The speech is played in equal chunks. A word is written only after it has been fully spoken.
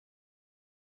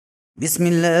بسم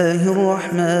الله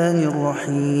الرحمن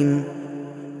الرحيم.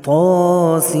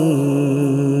 طاسيم.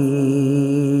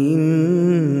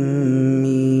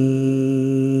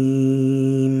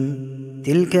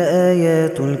 تلك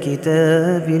آيات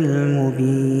الكتاب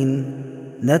المبين.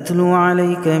 نتلو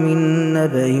عليك من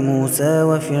نبأ موسى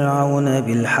وفرعون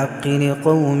بالحق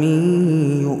لقوم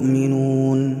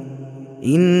يؤمنون.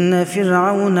 إن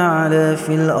فرعون علا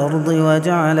في الأرض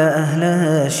وجعل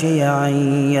أهلها شيعا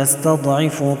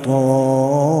يستضعف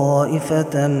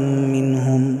طائفة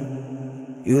منهم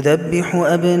يذبح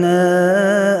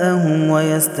أبناءهم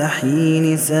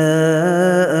ويستحيي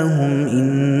نساءهم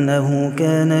إنه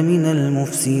كان من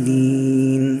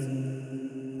المفسدين.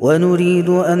 ونريد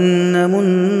أن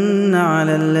نمن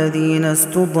على الذين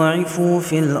استضعفوا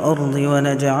في الأرض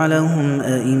ونجعلهم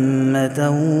أئمة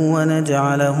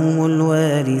ونجعلهم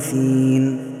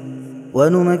الوارثين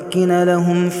ونمكن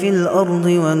لهم في الأرض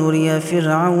ونري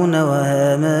فرعون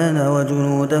وهامان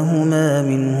وجنودهما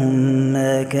منهم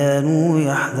ما كانوا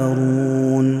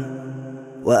يحذرون.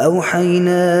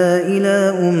 وأوحينا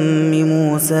إلى أم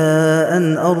موسى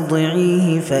أن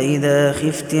أرضعيه فإذا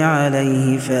خفت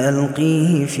عليه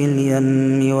فألقيه في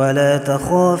اليم ولا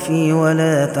تخافي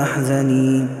ولا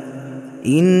تحزني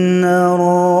إنا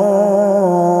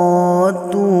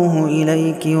رادوه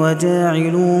إليك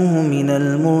وجاعلوه من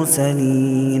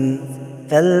المرسلين.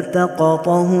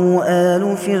 فالتقطه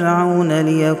آل فرعون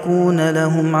ليكون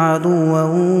لهم عدوا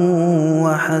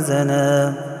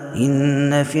وحزنا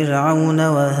إن فرعون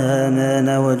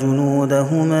وهامان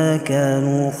وجنودهما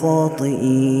كانوا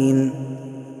خاطئين.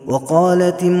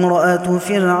 وقالت امرأة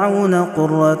فرعون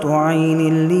قرة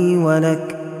عين لي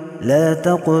ولك لا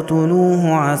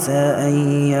تقتلوه عسى أن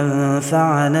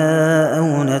ينفعنا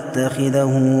أو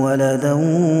نتخذه ولدا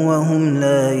وهم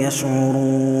لا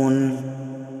يشعرون.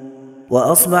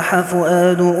 وأصبح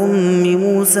فؤاد أم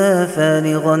موسى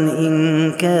فارغا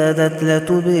إن كادت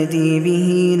لتبدي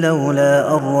به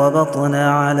لولا أن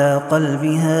ربطنا على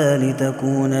قلبها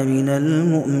لتكون من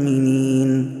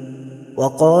المؤمنين.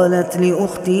 وقالت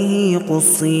لأخته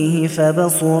قصيه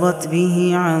فبصرت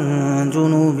به عن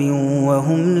جنوب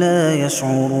وهم لا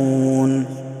يشعرون.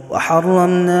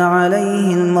 وحرمنا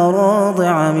عليه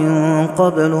المراضع من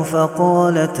قبل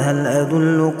فقالت هل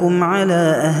أدلكم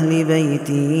على أهل بيت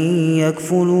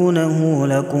يكفلونه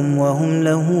لكم وهم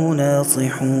له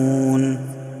ناصحون.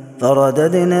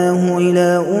 فرددناه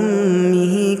إلى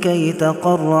أمه كي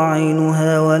تقر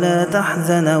عينها ولا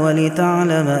تحزن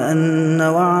ولتعلم أن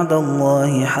وعد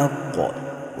الله حق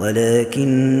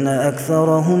ولكن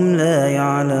أكثرهم لا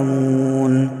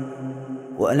يعلمون.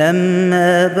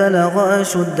 ولما بلغ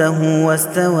أشده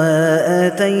واستوى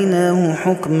آتيناه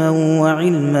حكما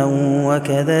وعلما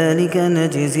وكذلك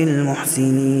نجزي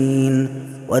المحسنين.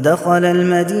 ودخل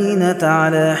المدينة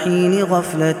على حين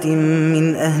غفلة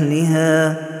من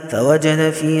أهلها فوجد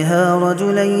فيها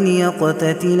رجلين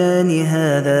يقتتلان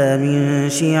هذا من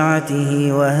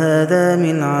شيعته وهذا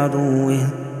من عدوه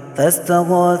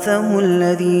فاستغاثه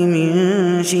الذي من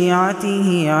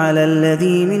شيعته على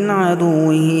الذي من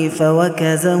عدوه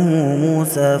فوكزه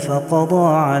موسى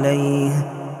فقضى عليه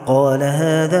قال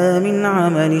هذا من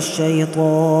عمل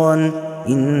الشيطان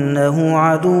إنه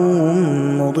عدو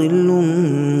مضل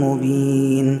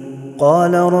مبين.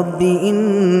 قال رب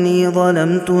إني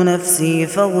ظلمت نفسي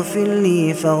فاغفر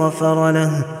لي فغفر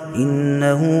له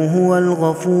إنه هو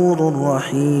الغفور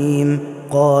الرحيم.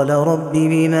 قال رب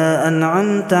بما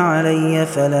أنعمت علي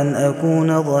فلن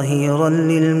أكون ظهيرا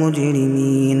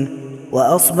للمجرمين.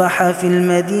 وأصبح في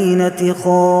المدينة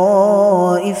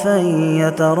خائفا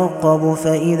يترقب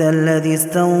فإذا الذي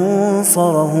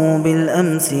استنصره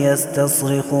بالأمس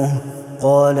يستصرخه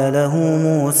قال له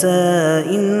موسى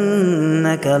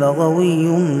إنك لغوي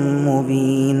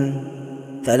مبين.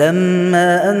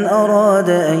 فلما أن أراد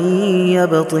أن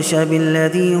يبطش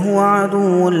بالذي هو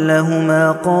عدو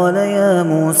لهما قال يا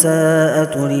موسى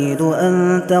أتريد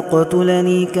أن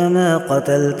تقتلني كما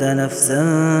قتلت نفسا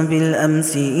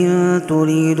بالأمس إن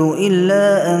تريد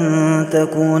إلا أن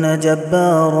تكون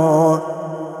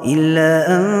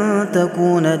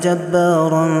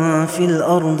جبارا في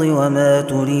الأرض وما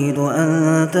تريد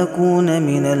أن تكون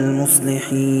من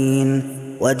المصلحين.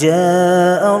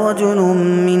 وجاء رجل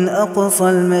من أقصى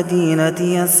المدينة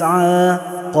يسعى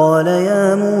قال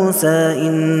يا موسى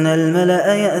إن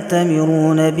الملأ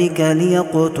يأتمرون بك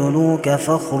ليقتلوك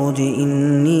فاخرج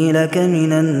إني لك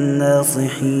من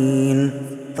الناصحين.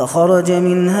 فخرج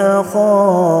منها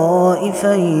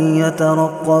خائفا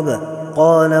يترقب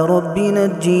قال رب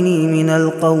نجني من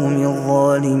القوم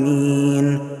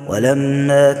الظالمين.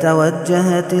 ولما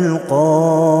توجه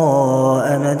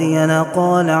تلقاء مدين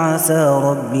قال عسى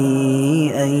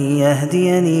ربي أن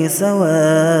يهديني سواء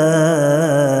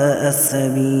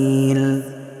السبيل.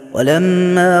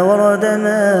 ولما ورد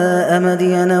ماء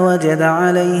مدين وجد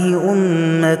عليه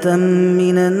أمة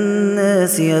من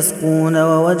الناس يسقون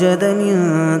ووجد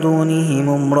من دونهم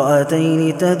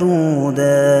امرأتين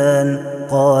تذودان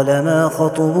قال ما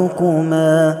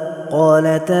خطبكما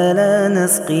قالتا لا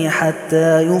نسقي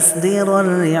حتى يصدر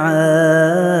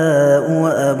الرعاء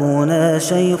وأبونا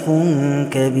شيخ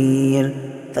كبير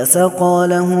فسقى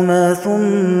لهما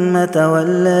ثم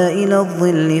تولى إلى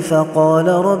الظل فقال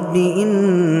رب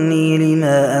إني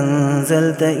لما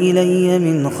أنزلت إلي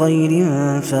من خير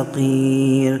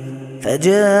فقير.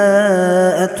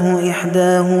 فجاءته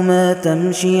إحداهما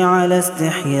تمشي على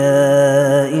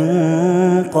استحياء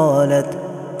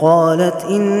قالت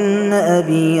إن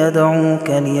أبي يدعوك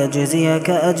ليجزيك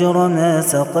أجر ما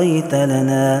سقيت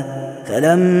لنا.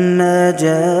 فلما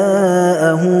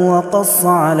جاءه وقص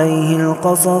عليه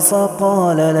القصص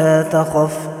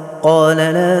قال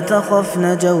لا تخف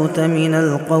نجوت من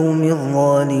القوم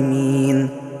الظالمين.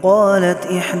 قالت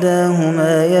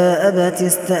إحداهما يا أبت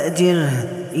استأجره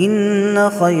إن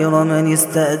خير من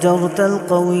استأجرت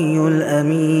القوي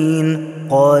الأمين.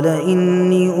 قال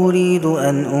إني أريد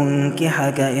أن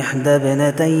أنكحك إحدى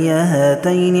ابنتي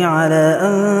هاتين على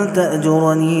أن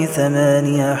تأجرني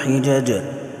 8 حجج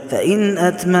فإن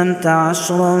أتممت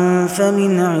 10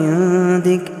 فمن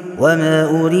عندك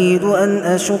وما أريد أن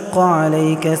أشق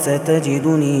عليك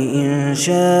ستجدني إن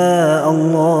شاء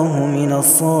الله من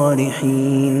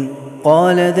الصالحين.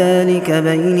 قال ذلك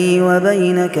بيني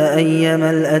وبينك أيما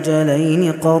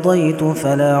الأجلين قضيت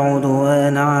فلا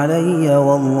عدوان علي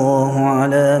والله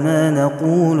على ما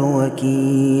نقول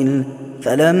وكيل.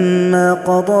 فلما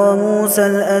قضى موسى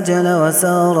الأجل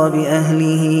وسار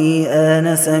بأهله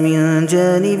آنس من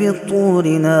جانب الطور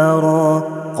نارا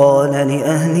قال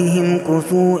لأهلهم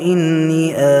كثوا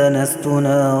إني آنست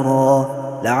نارا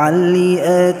لعلي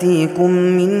آتيكم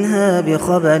منها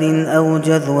بخبر أو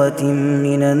جذوة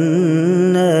من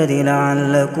النار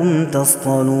لعلكم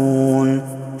تصطلون.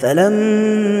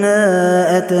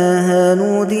 فلما أتاها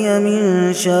نودي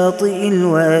من شاطئ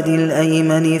الوادي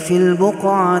الأيمن في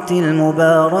البقعة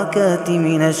المباركة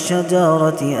من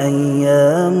الشجرة أن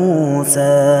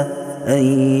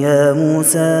يا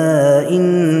موسى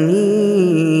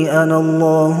إني أنا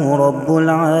الله رب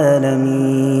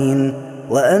العالمين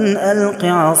وأن ألق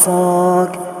عصاك.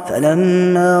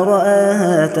 فلما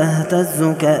رآها تهتز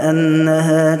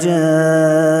كأنها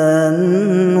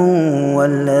جان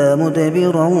ولا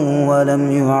مدبرا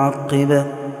ولم يعقب.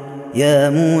 يا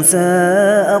موسى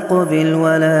أقبل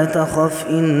ولا تخف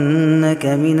إنك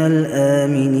من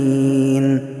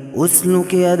الآمنين.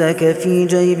 أسلك يدك في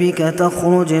جيبك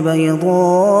تخرج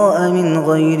بيضاء من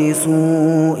غير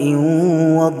سوء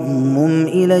واضمم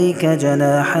إليك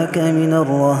جناحك من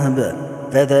الرهب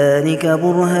فذلك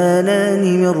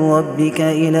برهانان من ربك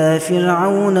إلى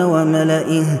فرعون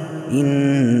وملئه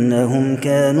إنهم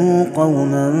كانوا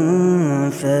قوما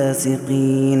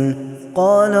فاسقين.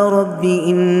 قال رب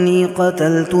إني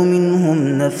قتلت منهم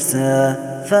نفسا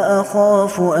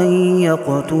فأخاف أن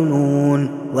يقتلون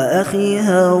وأخي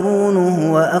هارون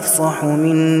هو أفصح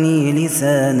مني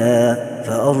لسانا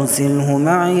فأرسله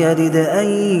معي يرد أن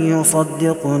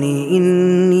يصدقني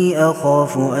إني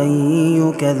أخاف أن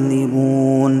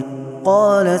يكذبون.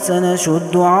 قال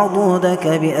سنشد عضدك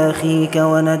بأخيك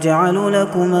ونجعل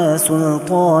لكما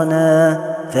سلطانا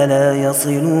فلا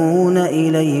يصلون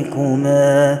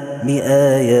إليكما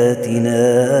بآياتنا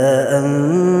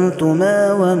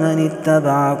أنتما ومن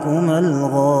اتبعكما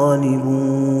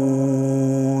الغالبون.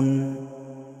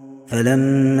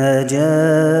 فلما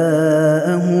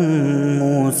جاءهم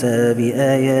موسى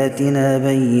بآياتنا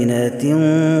بينات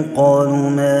قالوا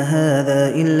ما هذا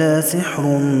إلا سحر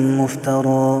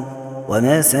مفترى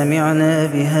وما سمعنا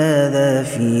بهذا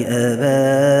في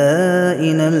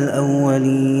آبائنا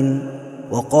الأولين.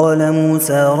 وقال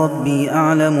موسى ربي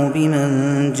أعلم بمن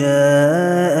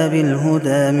جاء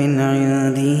بالهدى من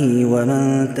عنده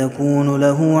ومن تكون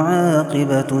له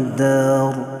عاقبة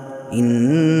الدار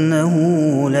إنه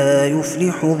لا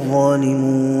يفلح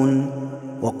الظالمون.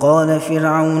 وقال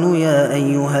فرعون يا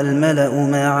أيها الملأ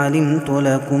ما علمت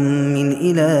لكم من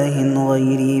إله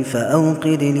غيري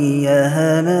فأوقد لي يا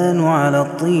هامان على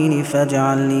الطين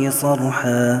فاجعل لي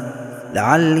صرحا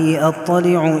لعلي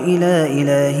أطلع إلى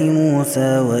إله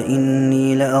موسى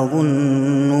وإني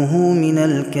لأظنه من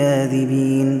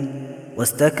الكاذبين.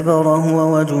 واستكبر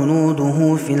هو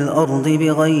وجنوده في الأرض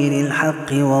بغير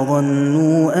الحق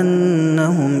وظنوا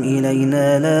أنهم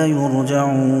إلينا لا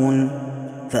يرجعون.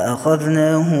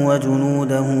 فأخذناه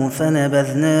وجنوده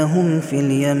فنبذناهم في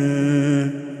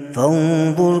اليم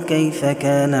فانظر كيف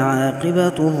كان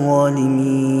عاقبة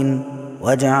الظالمين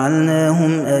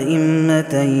وجعلناهم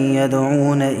أئمة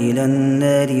يدعون إلى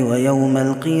النار ويوم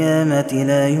القيامة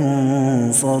لا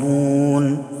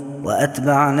ينصرون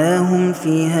وأتبعناهم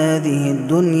في هذه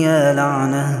الدنيا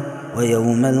لعنة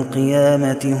ويوم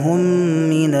القيامة هم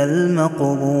من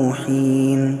المقبوحين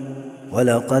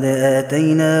ولقد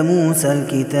آتينا موسى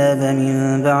الكتاب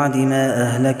من بعد ما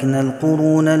أهلكنا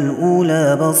القرون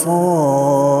الأولى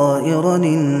بصائر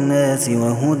للناس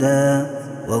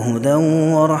وهدى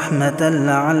ورحمة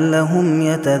لعلهم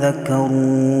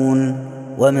يتذكرون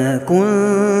وما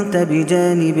كنت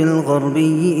بجانب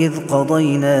الغربي إذ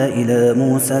قضينا إلى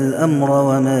موسى الأمر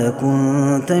وما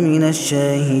كنت من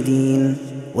الشاهدين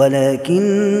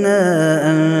ولكننا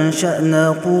أنشأنا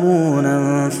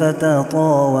قرونا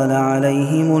فتطاول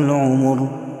عليهم العمر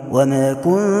وما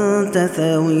كنت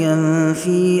ثاويا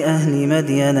في أهل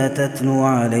مدين تتلو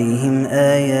عليهم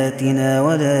آياتنا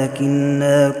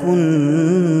ولكننا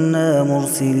كنا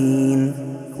مرسلين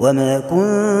وما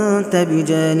كنت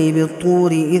بجانب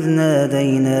الطور إذ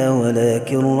نادينا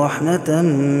ولكن رحمة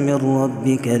من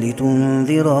ربك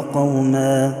لتنذر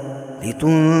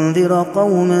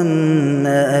قوما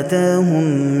ما أتاهم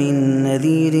من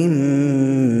نذير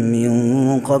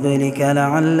من قبلك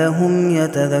لعلهم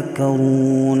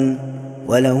يتذكرون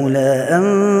ولولا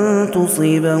أن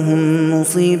تصيبهم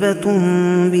مصيبة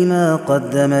بما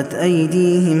قدمت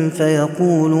أيديهم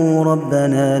فيقولوا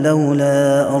ربنا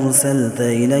لولا أرسلت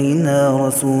إلينا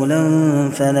رسولا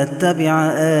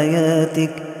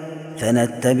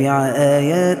فنتبع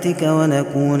آياتك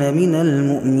ونكون من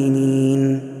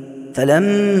المؤمنين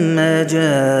فلما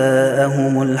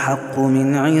جاءهم الحق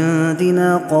من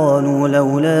عندنا قالوا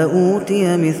لولا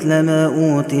أوتي مثل ما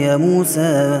أوتي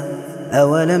موسى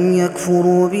أولم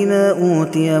يكفروا بما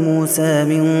أوتي موسى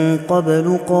من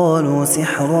قبل قالوا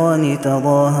سحران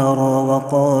تظاهرا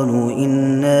وقالوا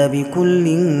إنا بكل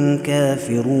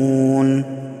كافرون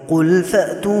قل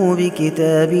فأتوا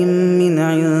بكتاب من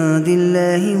عند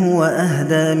الله هو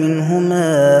أهدى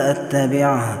منهما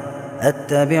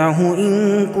أتبعه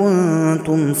إن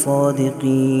كنتم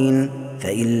صادقين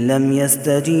فإن لم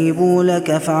يستجيبوا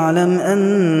لك فاعلم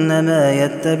أنما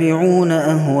يتبعون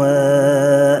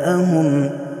أهواءهم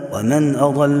ومن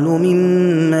أضل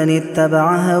ممن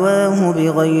اتبع هواه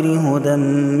بغير هدى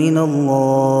من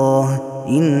الله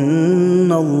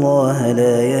إن الله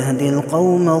لا يهدي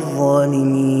القوم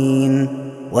الظالمين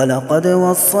ولقد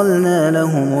وصلنا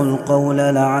لهم القول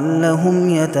لعلهم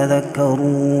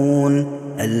يتذكرون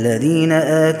الذين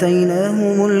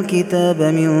آتيناهم الكتاب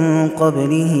من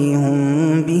قبله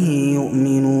هم به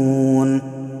يؤمنون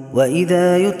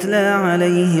وإذا يتلى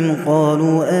عليهم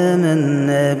قالوا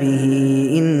آمنا به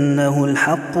إنه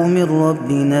الحق من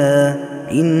ربنا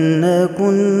إنا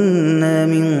كنا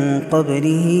من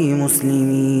قبله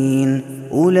مسلمين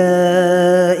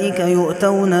أولئك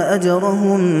يؤتون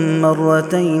أجرهم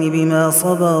مرتين بما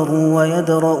صبروا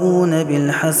ويدرؤون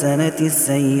بالحسنة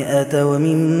السيئة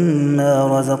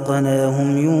ومما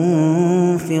رزقناهم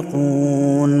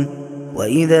ينفقون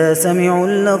وإذا سمعوا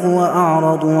اللغو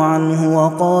أعرضوا عنه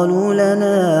وقالوا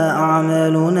لنا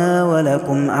أعمالنا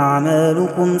ولكم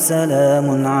أعمالكم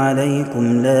سلام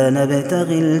عليكم لا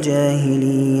نبتغي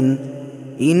الجاهلين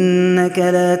إنك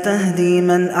لا تهدي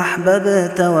من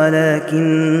أحببت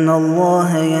ولكن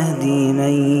الله يهدي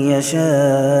من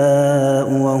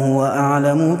يشاء وهو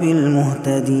أعلم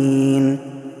بالمهتدين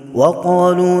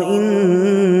وقالوا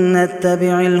إن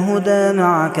نتبع الهدى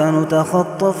معك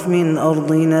نتخطف من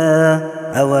أرضنا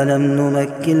أولم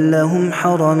نمكن لهم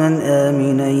حرما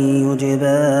آمنا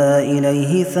يجبى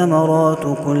إليه ثمرات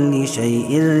كل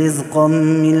شيء رزقا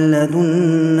من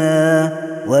لدنا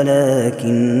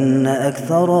ولكن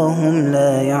أكثرهم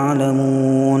لا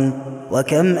يعلمون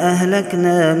وكم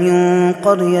أهلكنا من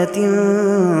قرية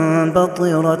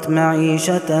بطرت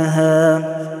معيشتها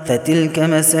فتلك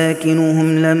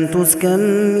مساكنهم لم تسكن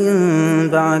من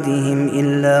بعدهم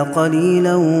إلا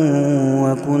قليلا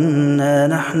وكنا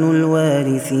نحن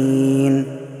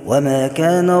الوارثين وما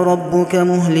كان ربك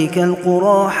مهلك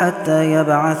القرى حتى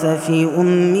يبعث في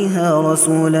أمها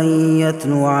رسولا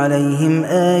يتلو عليهم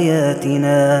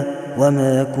آياتنا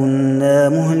وما كنا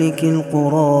مهلك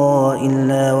القرى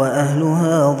إلا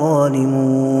وأهلها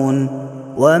ظالمون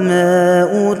وما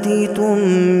أوتيتم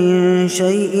من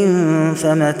شيء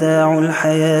فمتاع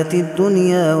الحياة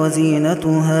الدنيا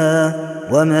وزينتها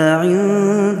وما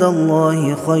عند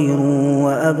الله خير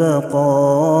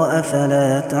وأبقى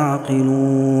أفلا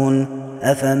تعقلون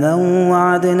أفمن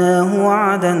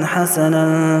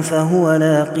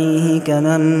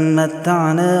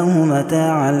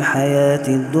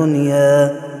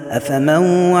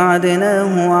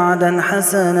وعدناه وعدا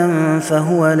حسنا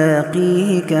فهو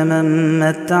لاقيه كمن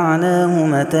متعناه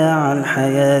متاع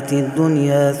الحياة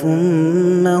الدنيا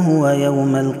ثم هو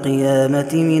يوم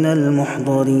القيامة من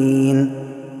المحضرين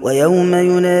ويوم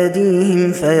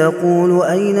يناديهم فيقول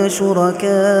أين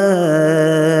شركائي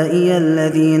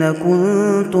الذين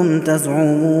كنتم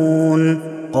تزعمون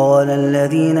قال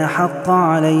الذين حق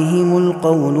عليهم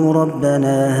القول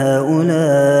ربنا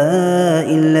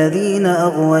هؤلاء الذين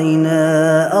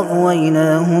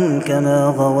أغويناهم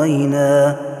كما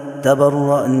غوينا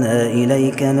تبرأنا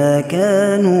إليك ما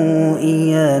كانوا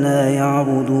إيانا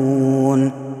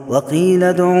يعبدون وقيل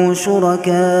ادعوا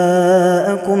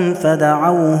شركاءكم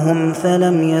فدعوهم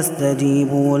فلم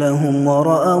يستجيبوا لهم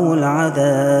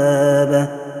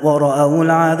ورأوا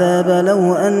العذاب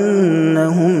لو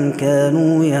أنهم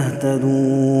كانوا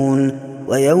يهتدون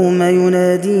ويوم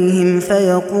يناديهم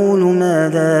فيقول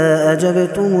ماذا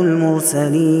أجبتم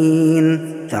المرسلين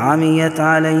فعميت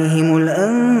عليهم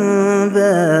الأنباء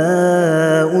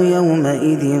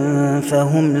يومئذ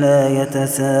فهم لا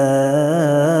يتساءلون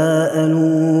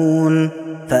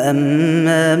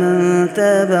فأما من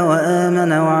تاب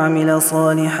وآمن وعمل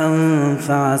صالحا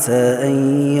فعسى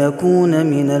أن يكون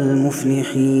من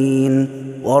المفلحين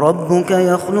وربك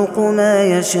يخلق ما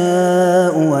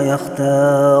يشاء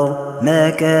ويختار ما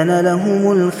كان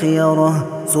لهم الخيرة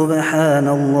سبحان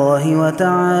الله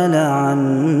وتعالى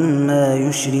عما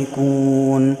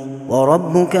يشركون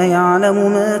وربك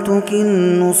يعلم ما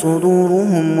تكن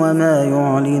صدورهم وما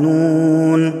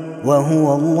يعلنون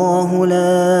وهو الله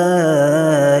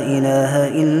لا إله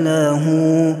إلا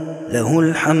هو له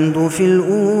الحمد في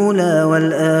الأولى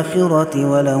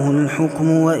والآخرة وله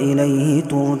الحكم وإليه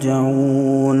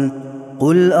ترجعون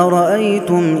قل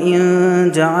أرأيتم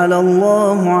إن جعل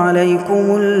الله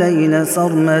عليكم الليل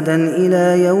سرمدا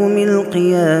إلى يوم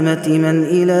القيامة من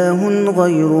إله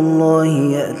غير الله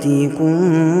يأتيكم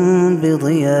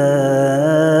بضياء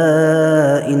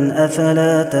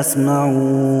أفلا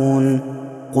تسمعون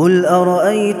قل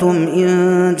أرأيتم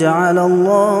إن جعل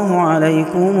الله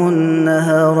عليكم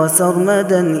النهار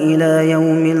سرمدا إلى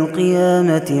يوم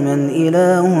القيامة من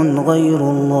إله غير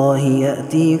الله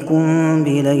يأتيكم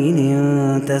بليل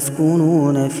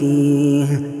تسكنون فيه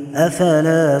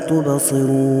أفلا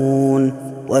تبصرون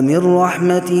ومن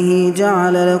رحمته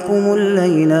جعل لكم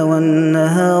الليل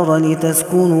والنهار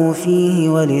لتسكنوا فيه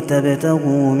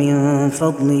ولتبتغوا من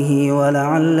فضله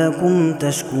ولعلكم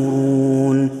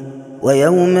تشكرون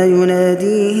ويوم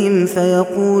يناديهم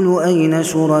فيقول أين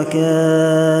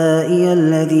شركائي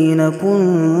الذين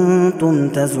كنتم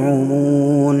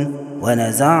تزعمون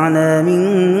ونزعنا من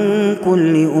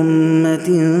كل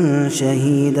أمة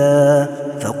شهيدا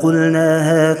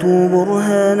فقلنا هاتوا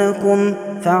برهانكم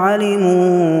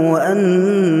فعلموا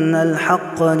أن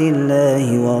الحق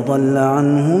لله وضل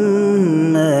عنهم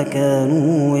ما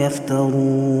كانوا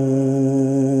يفترون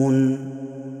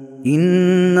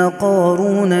إن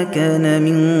قارون كان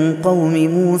من قوم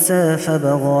موسى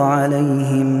فبغى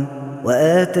عليهم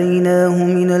وآتيناه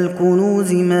من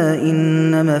الكنوز ما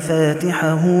إن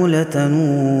مفاتحه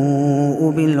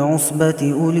لتنوء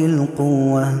بالعصبة أولي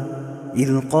القوة إذ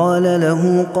قال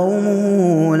له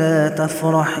قومه لا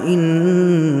تفرح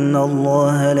إن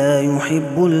الله لا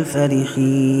يحب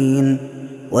الفرحين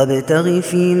وابتغ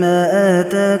فيما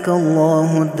آتاك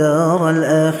الله الدار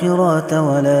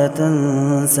الآخرة ولا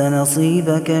تنس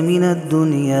نصيبك من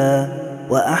الدنيا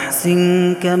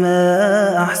وأحسن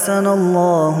كما أحسن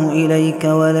الله إليك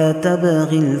ولا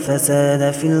تبغ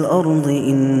الفساد في الأرض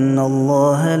إن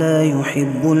الله لا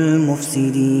يحب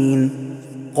المفسدين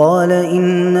قال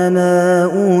إنما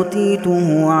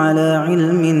أوتيته على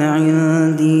علم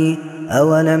عندي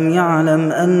أولم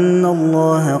يعلم أن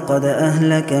الله قد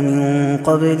أهلك من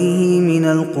قبله من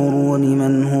القرون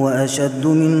من هو أشد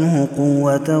منه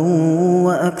قوة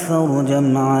وأكثر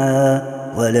جمعا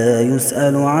ولا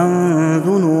يسأل عن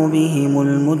ذنوبهم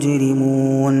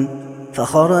المجرمون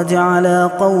فخرج على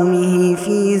قومه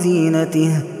في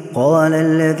زينته قال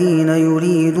الذين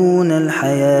يريدون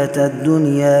الحياة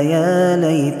الدنيا يا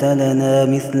ليت لنا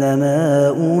مثل ما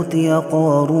أوتي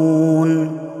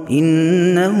قارون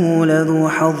إنه لذو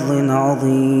حظ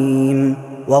عظيم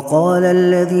وقال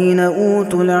الذين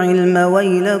أوتوا العلم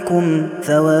ويلكم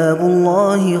ثواب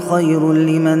الله خير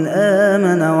لمن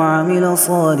آمن وعمل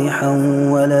صالحا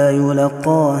ولا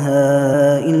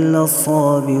يلقاها إلا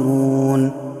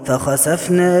الصابرون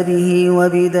فخسفنا به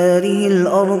وبداره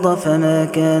الأرض فما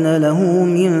كان له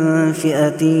من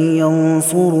فئة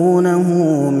ينصرونه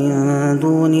من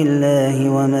دون الله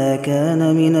وما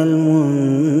كان من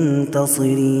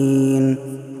المنتصرين.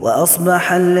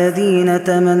 وأصبح الذين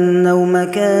تمنوا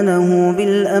مكانه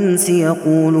بالأمس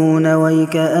يقولون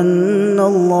ويكأن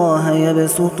الله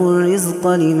يبسط الرزق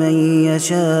لمن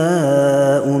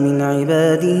يشاء من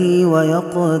عباده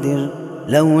ويقدر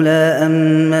لولا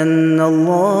أمن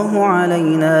الله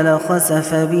علينا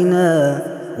لخسف بنا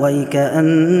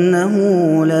ويكأنه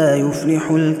لا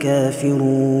يفلح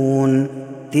الكافرون.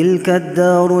 تلك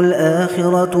الدار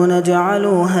الآخرة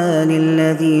نجعلها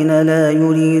للذين لا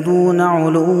يريدون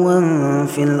علوا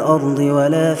في الأرض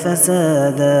ولا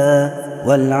فسادا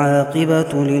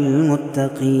والعاقبة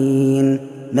للمتقين.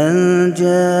 من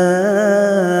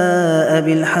جاء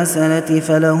بالحسنة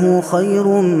فله خير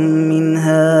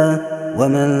منها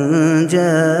ومن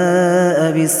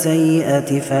جاء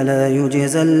بالسيئة فلا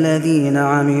يجزى الذين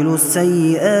عملوا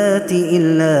السيئات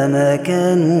إلا ما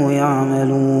كانوا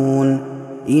يعملون.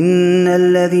 إن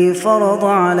الذي فرض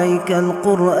عليك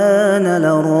القرآن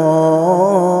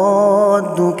لرادك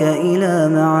إلى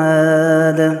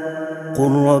معاد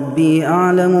قل ربي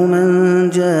أعلم من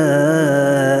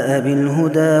جاء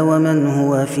بالهدى ومن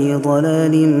هو في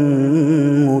ضلال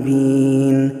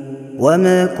مبين.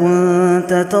 وما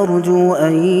كنت ترجو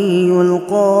أن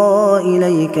يلقى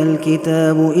إليك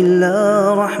الكتاب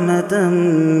إلا رحمة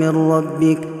من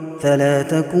ربك فلا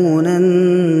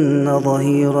تكونن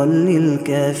ظهيرا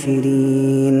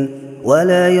للكافرين.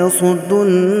 ولا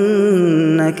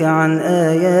يصدنك عن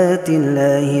آيات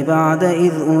الله بعد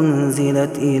إذ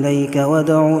أنزلت إليك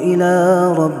وادع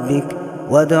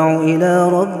إلى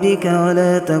ربك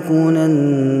ولا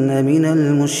تكونن من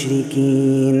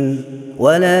المشركين.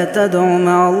 ولا تدع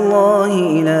مع الله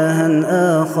إلها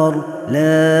آخر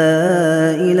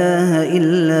لا إله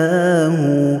إلا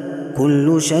هو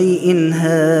كل شيء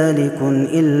هالك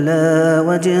إلا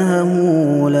وجهه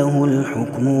له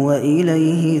الحكم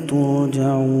وإليه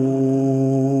ترجعون.